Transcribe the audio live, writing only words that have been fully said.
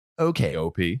Okay,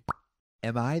 OP.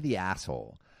 am I the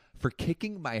asshole for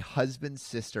kicking my husband's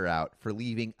sister out for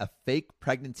leaving a fake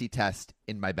pregnancy test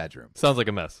in my bedroom? Sounds like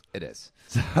a mess. It is.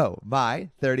 So my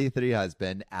 33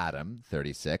 husband, Adam,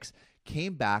 36,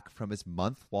 came back from his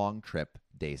month-long trip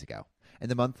days ago. And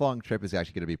the month-long trip is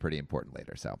actually going to be pretty important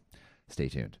later, so stay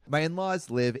tuned. My in-laws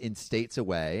live in states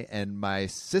away, and my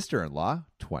sister-in-law,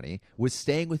 20, was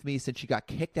staying with me since she got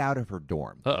kicked out of her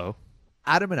dorm. Uh-oh.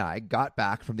 Adam and I got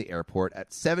back from the airport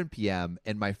at 7 p.m.,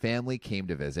 and my family came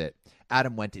to visit.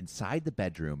 Adam went inside the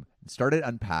bedroom and started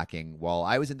unpacking while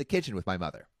I was in the kitchen with my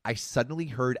mother. I suddenly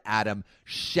heard Adam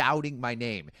shouting my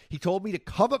name. He told me to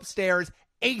come upstairs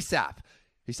ASAP.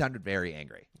 He sounded very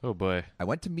angry. Oh, boy. I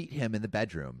went to meet him in the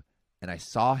bedroom, and I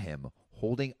saw him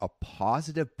holding a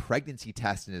positive pregnancy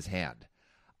test in his hand.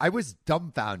 I was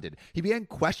dumbfounded. He began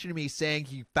questioning me, saying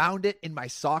he found it in my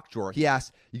sock drawer. He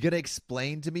asked, "You gonna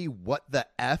explain to me what the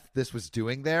F this was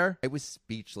doing there?" I was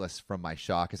speechless from my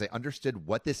shock as I understood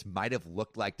what this might have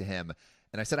looked like to him.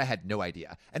 And I said I had no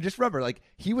idea. And just remember, like,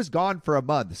 he was gone for a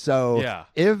month. So Yeah.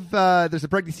 if there's a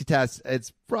pregnancy test,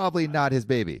 it's probably not his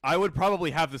baby. I would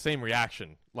probably have the same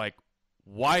reaction. Like,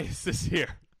 why is this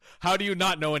here? How do you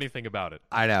not know anything about it?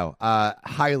 I know.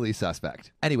 Highly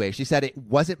suspect. Anyway, she said it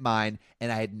wasn't mine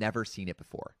and I had never seen it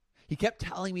before. He kept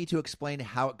telling me to explain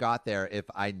how it got there if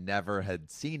I never had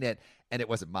seen it and it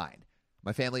wasn't mine.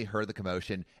 My family heard the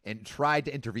commotion and tried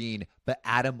to intervene, but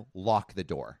Adam locked the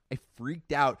door. I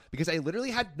freaked out because I literally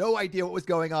had no idea what was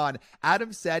going on.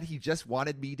 Adam said he just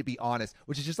wanted me to be honest,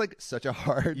 which is just like such a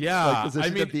hard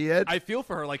position to be in. I feel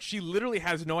for her. Like, she literally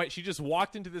has no idea. She just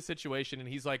walked into this situation and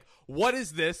he's like, "What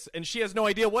is this?" And she has no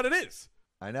idea what it is.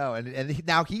 I know. And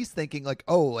now he's thinking like,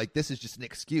 oh, like this is just an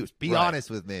excuse. Be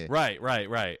honest with me. Right.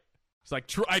 It's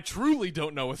like, I truly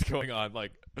don't know what's going on.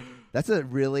 Like, that's a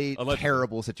really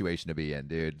terrible situation to be in,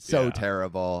 dude. So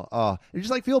terrible. Oh, you just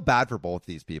like feel bad for both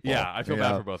these people. Yeah, I feel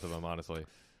bad for both of them, honestly.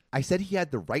 I said he had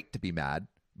the right to be mad,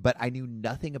 but I knew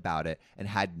nothing about it and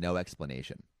had no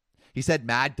explanation. He said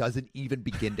mad doesn't even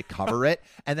begin to cover it,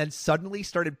 and then suddenly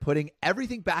started putting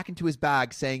everything back into his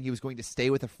bag, saying he was going to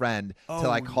stay with a friend till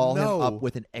I call him up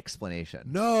with an explanation.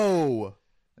 No.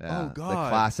 Yeah, oh, God. The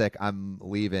classic, I'm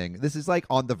leaving. This is like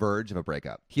on the verge of a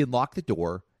breakup. He unlocked the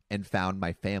door and found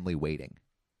my family waiting.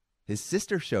 His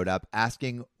sister showed up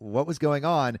asking what was going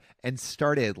on and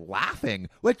started laughing,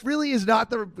 which really is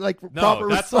not the proper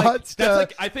response. That's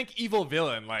like, I think, evil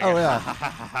villain. Like, oh,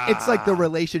 yeah. It's like the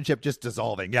relationship just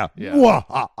dissolving. Yeah.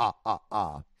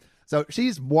 So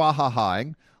she's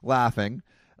mwahahaing, laughing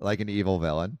like an evil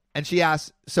villain. And she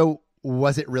asks, so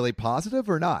was it really positive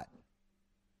or not?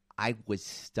 I was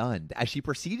stunned as she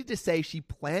proceeded to say she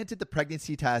planted the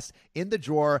pregnancy test in the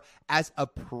drawer as a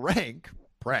prank,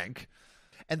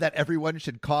 and that everyone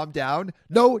should calm down.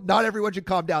 No, not everyone should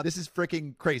calm down. This is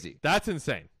freaking crazy. That's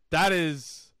insane. That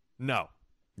is not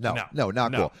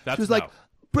cool. She was like,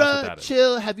 bruh,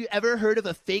 chill. Have you ever heard of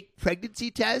a fake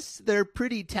pregnancy test? They're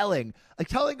pretty telling. Like,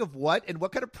 telling of what? And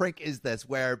what kind of prank is this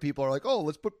where people are like, oh,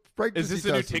 let's put pregnancy tests? Is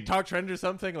this a new TikTok trend or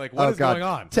something? Like, what is going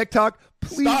on? TikTok,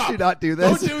 please do not do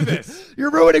this. Don't do this.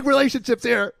 You're ruining relationships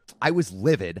here. I was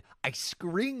livid. I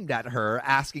screamed at her,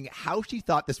 asking how she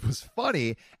thought this was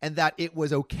funny and that it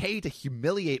was okay to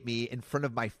humiliate me in front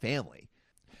of my family.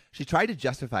 She tried to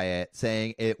justify it,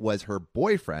 saying it was her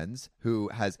boyfriend's, who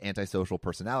has antisocial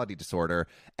personality disorder,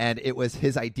 and it was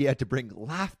his idea to bring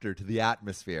laughter to the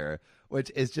atmosphere,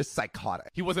 which is just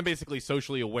psychotic. He wasn't basically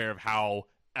socially aware of how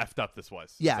effed up this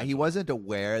was. Yeah, he wasn't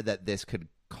aware that this could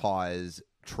cause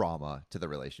trauma to the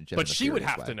relationship. But she would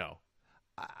have to know.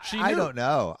 I don't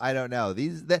know.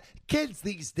 The kids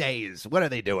these days, what are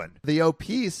they doing? The OP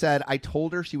said, I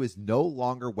told her she was no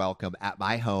longer welcome at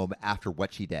my home after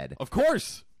what she did. Of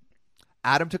course.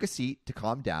 Adam took a seat to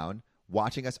calm down,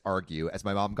 watching us argue as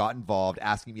my mom got involved,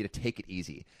 asking me to take it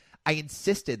easy. I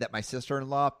insisted that my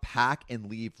sister-in-law pack and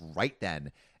leave right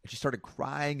then. And she started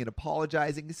crying and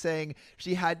apologizing, saying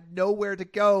she had nowhere to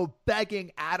go,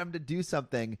 begging Adam to do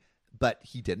something. But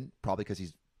he didn't, probably because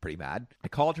he's pretty mad. I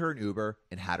called her an Uber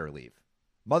and had her leave.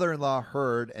 Mother-in-law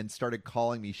heard and started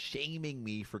calling me, shaming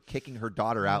me for kicking her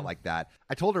daughter out like that.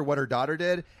 I told her what her daughter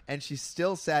did, and she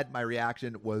still said my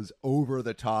reaction was over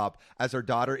the top, as her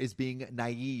daughter is being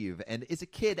naive and is a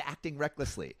kid acting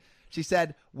recklessly. She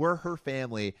said we're her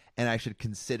family and I should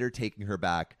consider taking her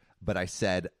back, but I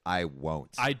said I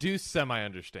won't. I do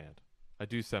semi-understand.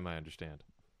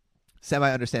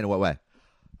 Semi-understand in what way?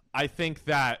 I think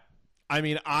that, I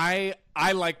mean, I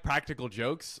like practical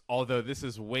jokes, although this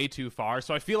is way too far.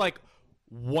 So I feel like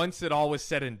once it all was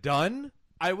said and done,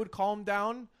 I would calm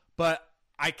down. But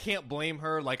I can't blame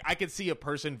her. Like, I could see a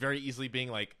person very easily being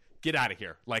like, get out of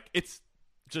here. Like, it's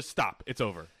Just stop. It's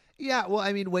over. Yeah, well,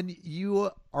 I mean, when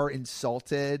you are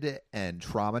insulted and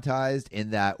traumatized in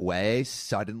that way,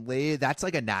 suddenly, that's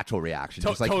like a natural reaction.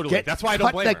 Just like, totally. That's why I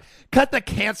don't blame her. Cut the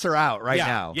cancer out right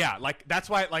now. Yeah, like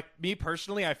that's why, like me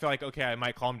personally, I feel like, okay, I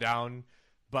might calm down,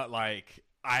 but like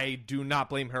I do not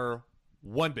blame her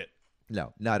one bit.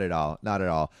 No, not at all. Not at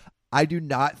all. I do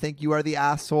not think you are the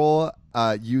asshole.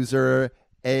 User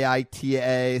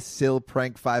AITA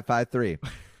Silprank553.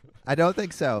 I don't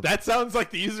think so. That sounds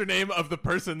like the username of the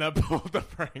person that pulled the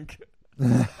prank.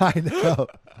 I know.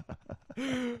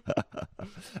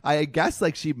 I guess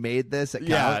like she made this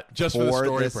account just for the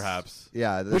story, this, perhaps.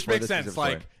 Yeah, which makes sense.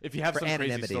 Like if you have some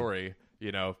anonymity. crazy story,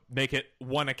 make it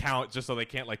one account just so they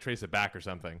can't like trace it back or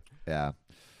something. Yeah.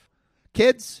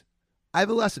 Kids, I have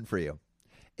a lesson for you.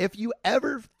 If you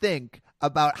ever think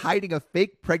about hiding a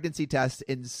fake pregnancy test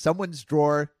in someone's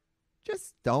drawer,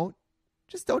 just don't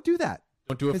do that.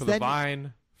 Don't do it for the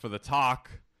Vine, for the talk.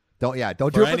 Don't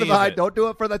do it for the Vine. Don't do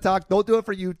it for the talk. Don't do it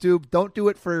for YouTube. Don't do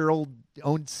it for your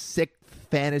own sick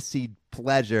fantasy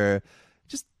pleasure.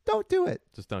 Just don't do it.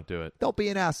 Just don't do it. Don't be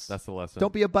an ass. That's the lesson.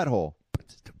 Don't be a butthole.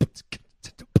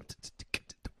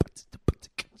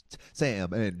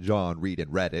 Sam and John reading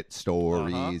Reddit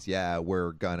stories. Yeah,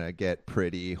 we're gonna get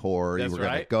pretty hoary. That's we're gonna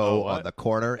right. go on the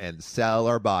corner and sell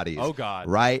our bodies. Oh God!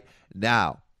 Right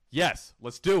now. Yes,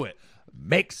 let's do it.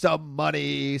 Make some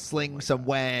money, sling some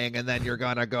wang, and then you're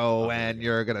gonna go and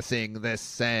you're gonna sing this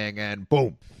sang, and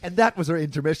boom. And that was our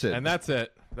intermission. And that's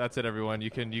it. That's it, everyone.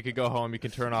 You can go home. You can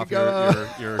turn off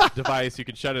your device. You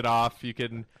can shut it off. You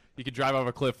can drive over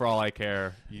a cliff for all I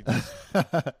care.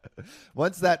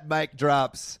 Once that mic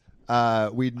drops,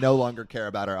 we no longer care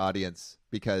about our audience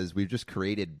because we've just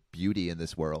created beauty in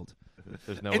this world.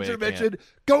 There's no intermission. way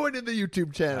Going in the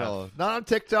YouTube channel, not on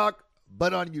TikTok,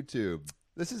 but on YouTube.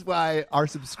 This is why our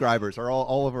subscribers are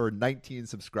all of our 19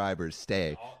 subscribers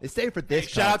stay. They stay for this.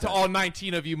 Shout out to all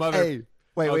 19 of you, mother. Hey,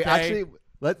 wait. Actually,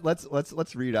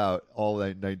 let's read out all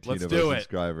 19 of our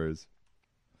subscribers.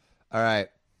 All right.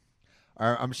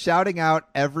 I'm shouting out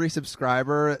every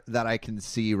subscriber that I can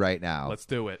see right now. Let's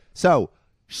do it. So,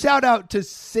 shout out to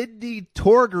Sydney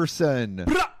Torgerson.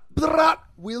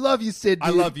 We love you, Sydney. I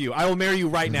love you. I will marry you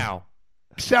right now.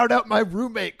 Shout out my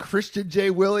roommate, Christian J.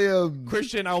 Williams.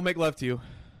 Christian, I will make love to you.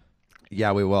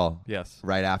 Yeah, we will. Yes.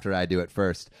 Right after I do it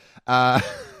first. Shout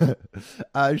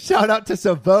out to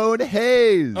Savone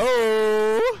Hayes.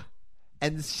 Oh.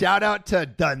 And shout out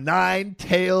to the Nine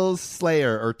Tails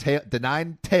Slayer, or the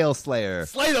Nine Tail Slayer.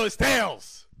 Slay those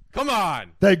tails. Come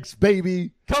on. Thanks,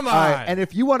 baby. Come on. All right, and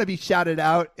if you want to be shouted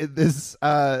out in this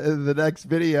in the next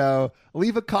video,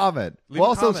 leave a comment. We'll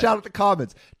also shout out the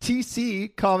comments.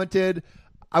 TC commented,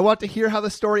 I want to hear how the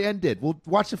story ended. We'll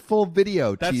watch the full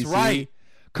video, That's TC. right.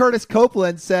 Curtis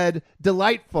Copeland said,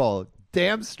 delightful.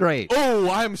 Damn straight. Oh,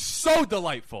 I'm so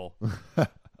delightful.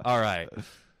 All right.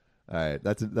 All right.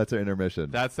 That's our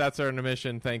intermission. That's our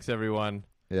intermission. Thanks, everyone.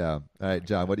 Yeah. All right,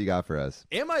 John, what do you got for us?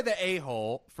 Am I the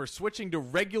a-hole for switching to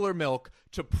regular milk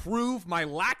to prove my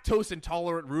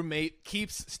lactose-intolerant roommate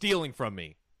keeps stealing from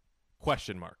me?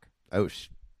 Question mark. Oh,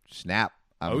 snap.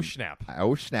 Oh, snap.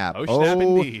 Oh, snap. Oh, snap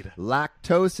indeed.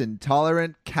 Lactose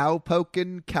intolerant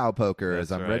cowpoking cowpokers.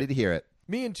 That's I'm right. ready to hear it.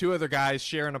 Me and two other guys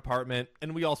share an apartment,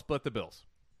 and we all split the bills.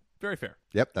 Very fair.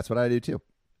 Yep, that's what I do too.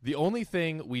 The only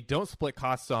thing we don't split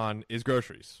costs on is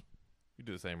groceries. You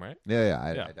do the same, right? Yeah.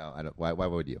 I don't. Why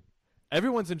would you?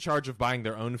 Everyone's in charge of buying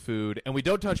their own food, and we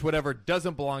don't touch whatever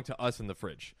doesn't belong to us in the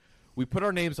fridge. We put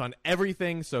our names on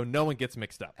everything so no one gets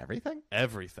mixed up. Everything?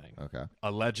 Everything. Okay.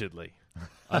 Allegedly.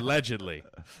 Allegedly.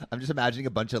 I'm just imagining a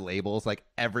bunch of labels like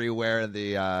everywhere in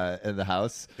the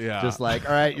house. Yeah. Just like,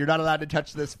 all right, you're not allowed to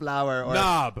touch this flower or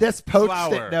Knob, this post-it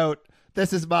flower. note.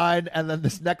 This is mine, and then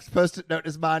this next post-it note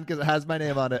is mine because it has my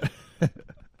name on it.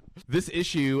 This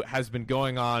issue has been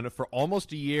going on for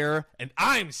almost a year, and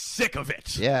I'm sick of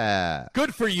it. Yeah.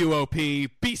 Good for you, OP.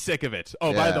 Be sick of it.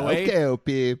 Oh, by the way, okay, OP.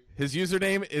 his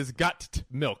username is Gut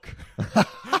Milk.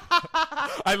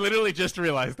 I literally just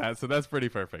realized that, so that's pretty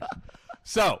perfect.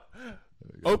 So,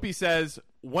 OP says,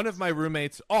 one of my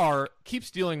roommates, R, keeps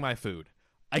stealing my food.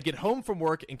 I get home from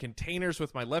work and containers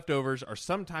with my leftovers are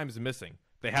sometimes missing.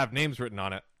 They have names written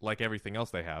on it, like everything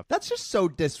else they have. That's just so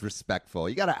disrespectful.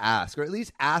 You got to ask, or at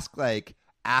least ask like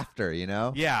after, you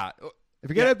know? Yeah. If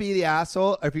you're going to be the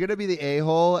asshole, or if you're going to be the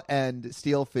a-hole and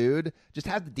steal food, just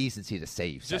have the decency to say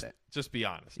you said it. Just be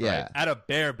honest, Yeah. right? At a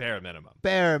bare minimum.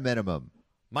 Bare minimum.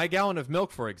 My gallon of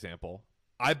milk, for example,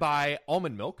 I buy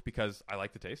almond milk because I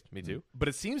like the taste. Me too. But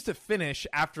it seems to finish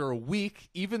after a week,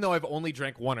 even though I've only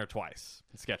drank one or twice.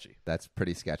 It's sketchy. That's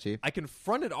pretty sketchy. I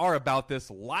confronted R about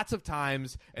this lots of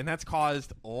times, and that's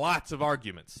caused lots of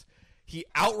arguments. he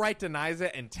outright denies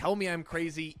it and tell me I'm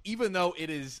crazy, even though it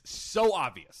is so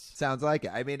obvious. Sounds like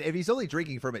it. I mean, if he's only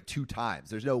drinking from it 2 times,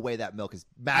 there's no way that milk is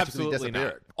magically Absolutely not.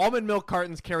 disappeared. Almond milk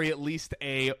cartons carry at least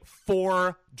a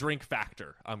 4 drink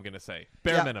factor, I'm going to say.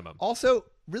 Bare minimum. Also,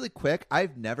 really quick,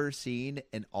 I've never seen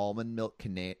an almond milk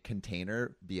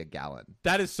container be a gallon.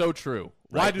 That is so true.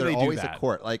 Right? Why do They're they do always that? a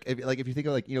quart. Like if you think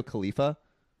of Khalifa,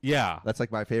 Yeah. that's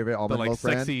like my favorite The almond like milk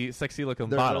brand. sexy looking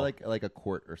They're bottle. like a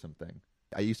quart or something.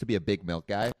 I used to be a big milk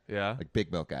guy. Yeah. Like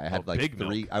big milk guy. I had like big 3.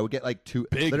 milk. I would get like 2,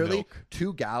 Big literally milk.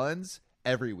 2 gallons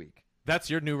every week. That's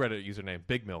your new Reddit username,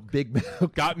 Big Milk. Big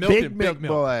milk. Got milk big and milk big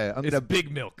milk. boy. I'm It's gonna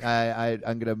big milk.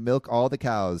 I'm gonna milk all the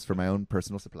cows for my own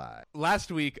personal supply.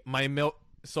 Last week my milk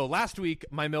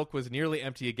was nearly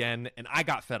empty again, and I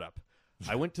got fed up.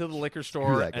 I went to the liquor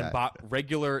store that guy. and bought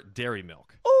regular dairy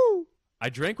milk. Oh, I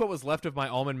drank what was left of my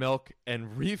almond milk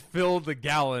and refilled the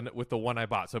gallon with the one I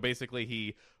bought. So basically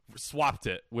he swapped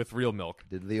it with real milk.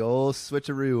 did the old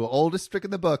switcheroo, oldest trick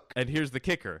in the book. And here's the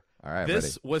kicker. All right,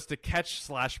 this was to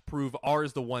catch/prove R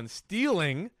is the one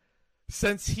stealing,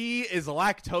 since he is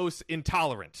lactose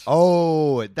intolerant.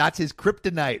 Oh, that's his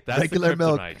kryptonite. That's the regular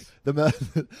milk.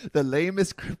 kryptonite. The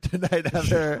lamest kryptonite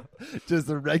ever. Just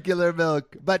the regular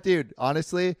milk. But dude,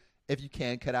 honestly, if you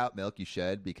can cut out milk, you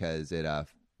should, because it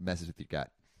messes with your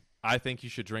gut. I think you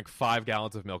should drink 5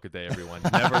 gallons of milk a day, everyone.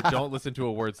 Never, don't listen to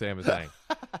a word Sam is saying.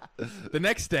 The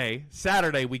next day,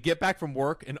 Saturday, we get back from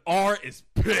work, and R is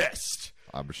pissed.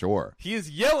 I'm sure. He is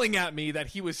yelling at me that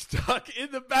he was stuck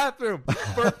in the bathroom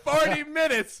for 40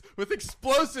 minutes with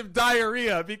explosive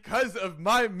diarrhea because of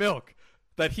my milk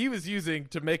that he was using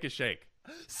to make a shake.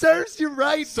 Serves you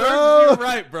right, Serves bro. you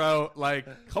right, bro. Like,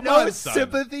 come No on, son.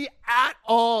 sympathy at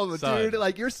all, Son. dude.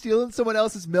 Like, you're stealing someone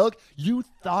else's milk. You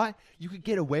thought you could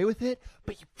get away with it,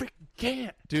 but you freaking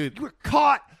can't. Dude. You were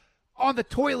caught on the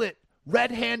toilet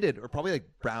red-handed, or probably like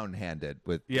brown-handed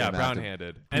with the Yeah, amount of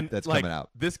brown-handed. poop And that's like, coming out.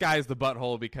 this guy's the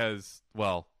butthole because,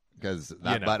 well, Because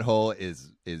that know. butthole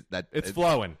is that it's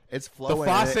flowing. It's flowing.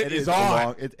 faucet It is a on.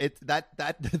 long- it's that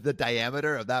the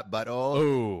diameter of that butthole.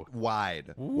 Ooh.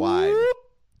 Wide. Whoop.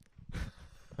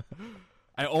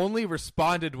 I only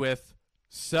responded with,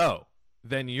 so,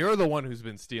 then you're the one who's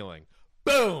been stealing.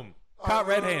 Boom! Caught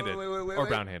red-handed. wait, or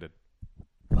brown-handed.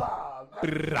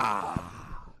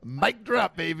 Mic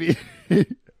drop, baby.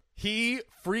 He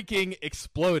freaking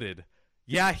exploded.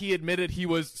 Yeah, he admitted he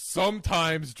was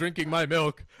sometimes drinking my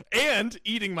milk and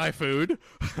eating my food.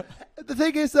 The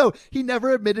thing is, though, he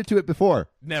never admitted to it before.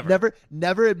 Never.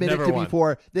 Never admitted Never to once.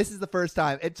 before. This is the first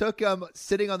time. It took him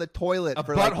sitting on the toilet A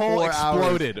for like butthole 4 hours.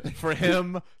 exploded for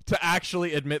him to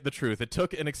actually admit the truth. It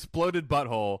took an exploded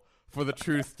butthole for the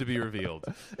truth to be revealed.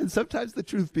 And sometimes the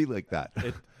truth be like that.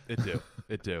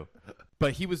 It do.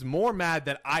 But he was more mad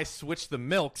that I switched the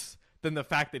milks than the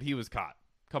fact that he was caught.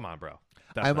 Come on, bro.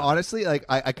 That's I'm not- honestly like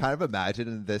I kind of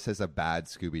imagine this as a bad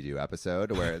Scooby-Doo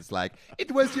episode where it's like it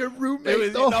was your roommate It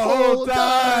was the whole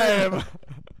time.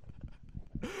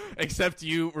 Except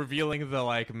you revealing the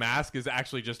like mask is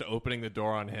actually just opening the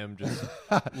door on him, just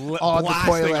On the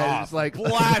blasting toilet, off, it's like-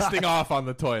 blasting off on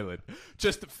the toilet.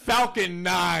 Just Falcon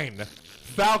 9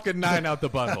 out the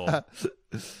butthole.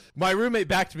 My roommate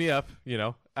backed me up,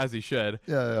 as he should,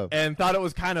 Yeah. and thought it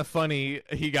was kind of funny.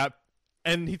 He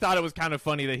thought it was kind of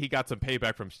funny that he got some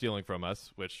payback from stealing from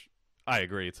us, which I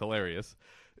agree, it's hilarious.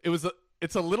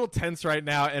 It's a little tense right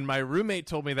now, and my roommate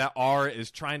told me that R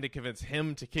is trying to convince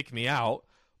him to kick me out,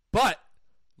 but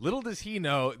little does he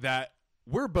know that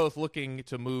we're both looking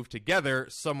to move together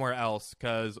somewhere else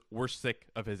because we're sick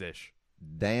of his ish.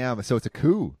 Damn. So it's a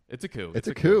coup. It's a coup. It's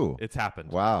a coup. It's happened.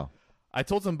 Wow. I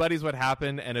told some buddies what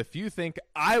happened, and if you think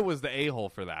I was the a-hole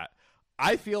for that,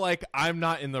 I feel like I'm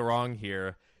not in the wrong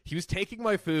here. He was taking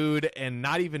my food and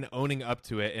not even owning up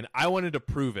to it, and I wanted to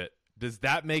prove it. Does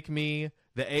that make me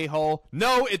the a-hole?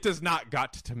 No, it does not.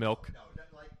 Got to milk.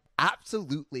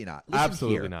 Absolutely not. Listen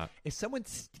Absolutely here. not. If someone's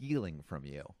stealing from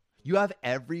you, you have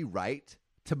every right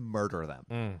to murder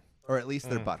them, or at least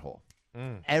their butthole.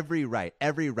 Every right.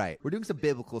 We're doing some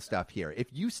biblical stuff here. If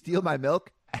you steal my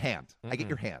milk, a hand. I get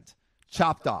your hand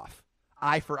chopped off.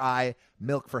 Eye for eye,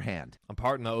 milk for hand. I'm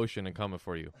parting the ocean and coming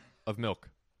for you. Of milk.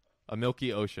 A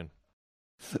milky ocean.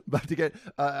 About to get,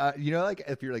 like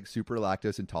if you're like super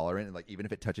lactose intolerant, and like even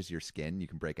if it touches your skin, you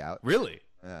can break out. Really?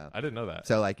 Yeah. I didn't know that.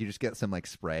 So like you just get some like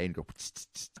spray and go.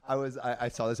 I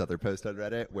saw this other post on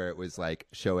Reddit where it was like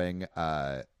showing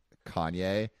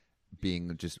Kanye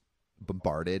being just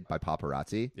bombarded by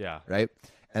paparazzi. Yeah. Right.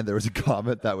 And there was a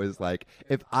comment that was like,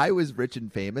 if I was rich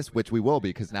and famous, which we will be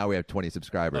because now we have 20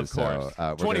 subscribers. Of course.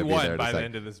 So, we're gonna be 21 there by to the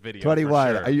end of this video.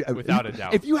 21. For sure, without a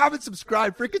doubt. If you haven't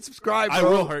subscribed, freaking subscribe, bro. I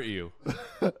will hurt you.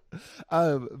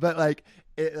 But like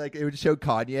it would show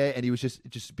Kanye, and he was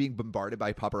just being bombarded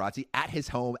by paparazzi at his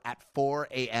home at 4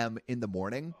 a.m. in the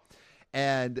morning.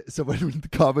 And so when the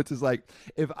comments is like,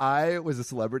 if I was a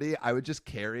celebrity, I would just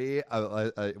carry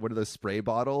one of those spray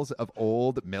bottles of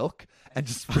old milk and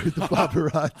just spray the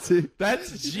paparazzi.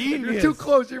 That's genius. You're too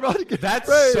close. You're about to get That's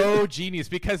sprayed. so genius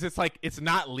because it's like it's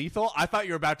not lethal. I thought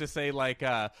you were about to say like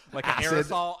an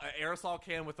aerosol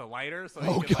can with a lighter, so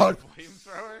you could, God, like,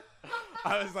 flamethrower.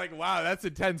 I was like, wow, that's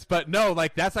intense. But no,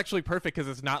 like that's actually perfect because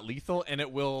it's not lethal and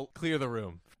it will clear the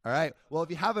room. All right. Well, if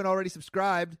you haven't already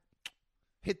subscribed,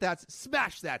 hit that,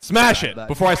 smash that, Smash it button.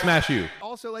 before I smash you.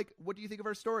 Also, like, what do you think of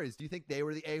our stories? Do you think they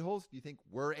were the a-holes? Do you think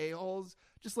we're a-holes?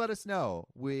 Just let us know.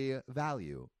 We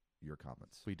value your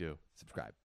comments. We do. Subscribe.